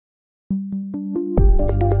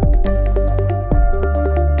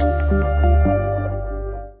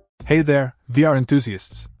Hey there, VR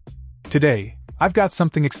enthusiasts. Today, I've got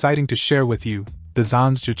something exciting to share with you, the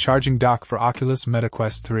XONZJA charging dock for Oculus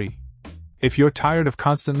Quest 3. If you're tired of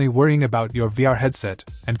constantly worrying about your VR headset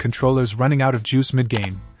and controllers running out of juice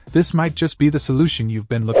mid-game, this might just be the solution you've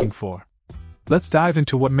been looking for. Let's dive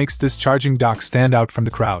into what makes this charging dock stand out from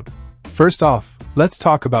the crowd. First off, let's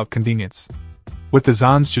talk about convenience. With the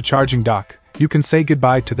XONZJA charging dock, you can say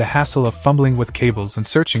goodbye to the hassle of fumbling with cables and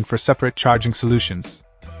searching for separate charging solutions.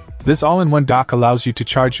 This all-in-one dock allows you to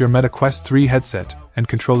charge your Quest 3 headset and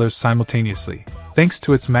controllers simultaneously, thanks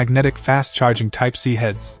to its magnetic fast-charging Type-C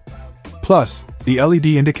heads. Plus, the LED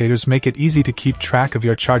indicators make it easy to keep track of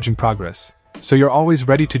your charging progress, so you're always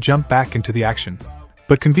ready to jump back into the action.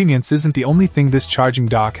 But convenience isn't the only thing this charging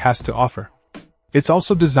dock has to offer. It's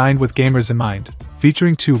also designed with gamers in mind,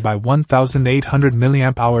 featuring 2x1800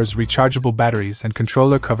 mAh rechargeable batteries and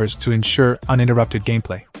controller covers to ensure uninterrupted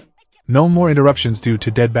gameplay. No more interruptions due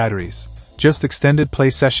to dead batteries, just extended play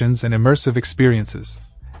sessions and immersive experiences.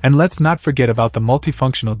 And let's not forget about the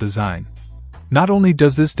multifunctional design. Not only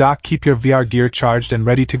does this dock keep your VR gear charged and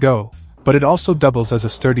ready to go, but it also doubles as a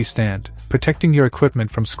sturdy stand, protecting your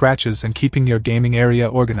equipment from scratches and keeping your gaming area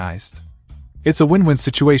organized. It's a win-win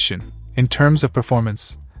situation. In terms of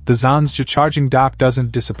performance, the XONZJA charging dock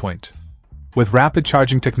doesn't disappoint. With rapid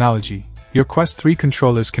charging technology, your Quest 3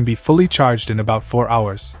 controllers can be fully charged in about 4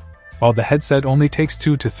 hours, while the headset only takes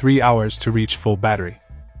 2 to 3 hours to reach full battery.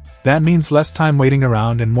 That means less time waiting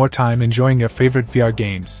around and more time enjoying your favorite VR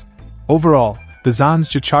games. Overall, the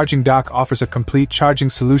XONZJA charging dock offers a complete charging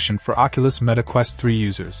solution for Oculus Quest 3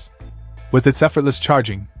 users. With its effortless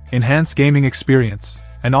charging, enhanced gaming experience,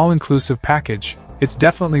 and all-inclusive package, it's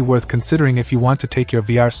definitely worth considering if you want to take your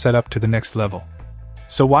VR setup to the next level.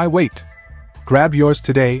 So why wait? Grab yours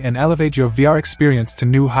today and elevate your VR experience to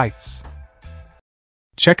new heights.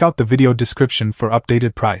 Check out the video description for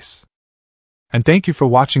updated price. And thank you for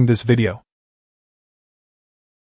watching this video.